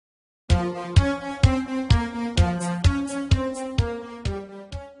Here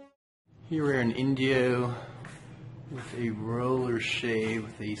we're in Indio with a roller shade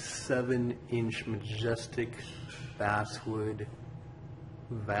with a 7-inch majestic basswood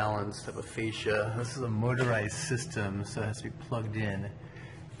Valance type of fascia. This is a motorized system, so it has to be plugged in.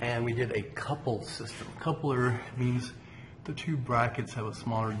 And we did a coupled system. Coupler means the two brackets have a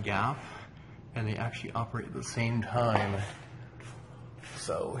smaller gap and they actually operate at the same time.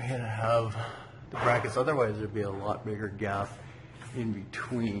 So we had to have the brackets, otherwise there'd be a lot bigger gap in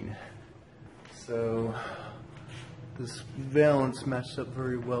between. So this Valance matched up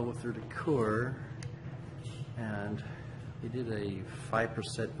very well with their decor, and we did a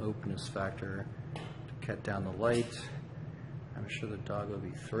 5% openness factor to cut down the light. I'm sure the dog will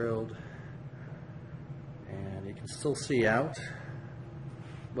be thrilled. And you can still see out,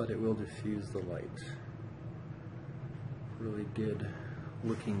 but it will diffuse the light. Really good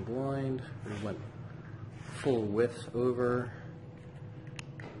looking blind. We went full width over.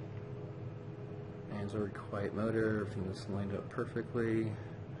 And it's a very quiet motor. Everything is lined up perfectly.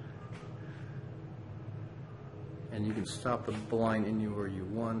 And you can stop the blind anywhere you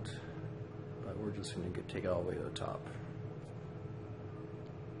want, but we're just going to take it all the way to the top.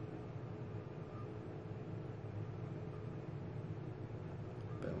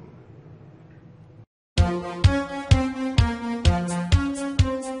 Boom.